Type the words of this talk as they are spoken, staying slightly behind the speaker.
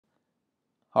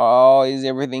How is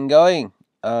everything going?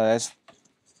 Let's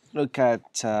look at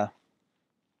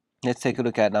let's take a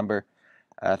look at number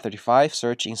 35.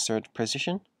 Search insert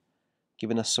position.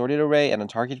 Given a sorted array and a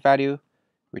target value,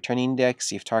 return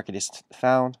index if target is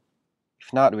found.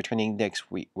 If not, return index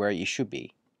where it should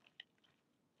be.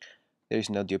 There is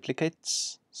no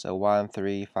duplicates, so 1,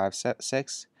 3, 5,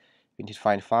 6. We need to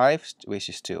find 5, which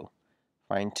is 2.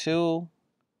 Find 2,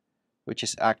 which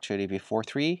is actually before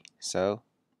 3, so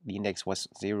the index was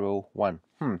 0, 1.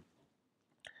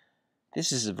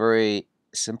 This is very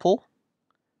simple.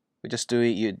 We just do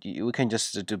it. We can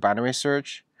just do binary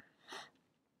search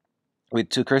with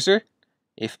 2 cursor.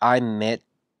 If I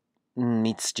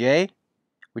meets j,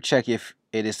 we check if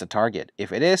it is the target.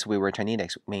 If it is, we return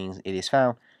index, means it is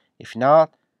found. If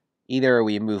not, either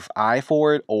we move I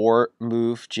forward or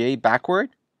move j backward.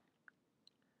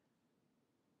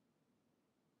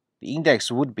 The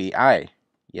index would be I.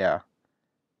 Yeah.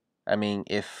 I mean,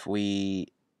 if we,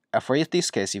 for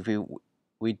this case, if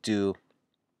we do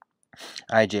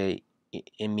ij,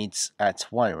 it meets at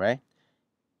 1, right?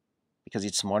 Because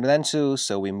it's smaller than 2,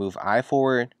 so we move I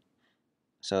forward,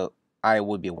 so I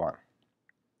would be 1.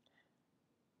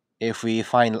 If we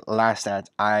find last at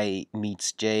I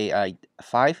meets j at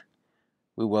 5,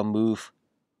 we will move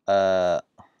j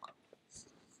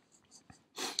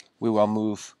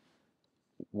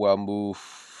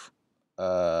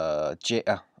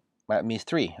means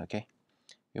 3, okay?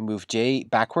 We move j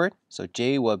backward, so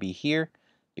j will be here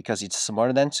because it's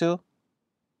smaller than 2,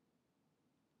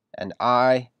 and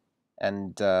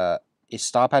it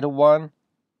stop at 1,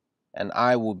 and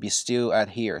I will be still at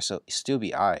here, so it still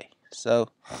be I. So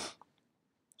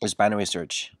it's binary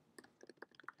search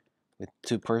with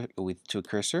two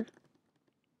cursor.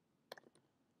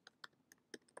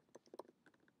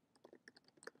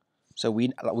 So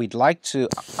we'd like to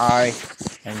I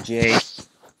and j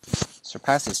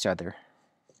surpass each other.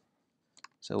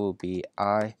 So it will be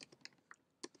I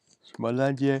smaller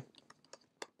than j.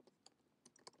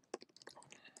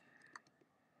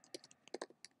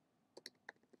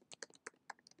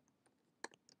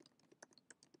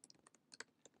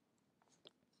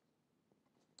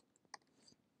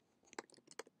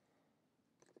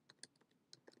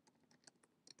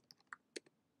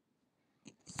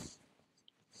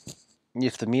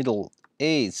 If the middle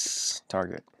is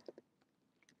target,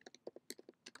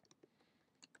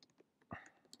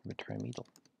 return middle.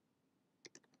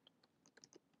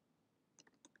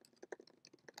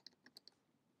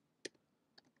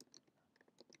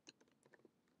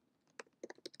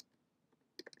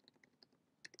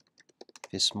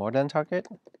 If it's more than target,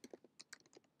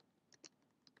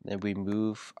 then we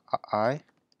move I.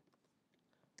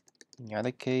 In the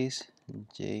other case,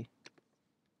 j,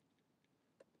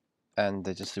 and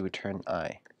just return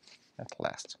I at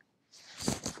last.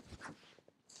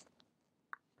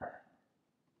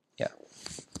 Yeah.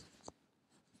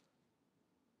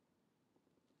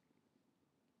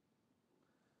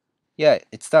 Yeah,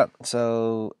 it's done.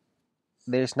 So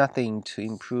there's nothing to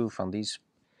improve on this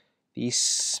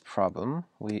problem.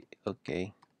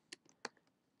 Okay.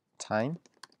 Time,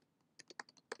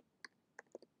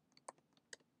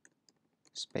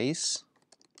 space,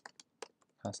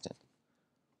 constant.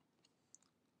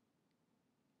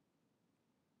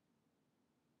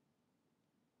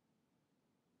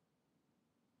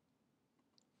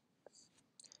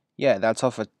 Yeah, that's all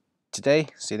for today.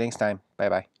 See you next time. Bye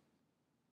bye.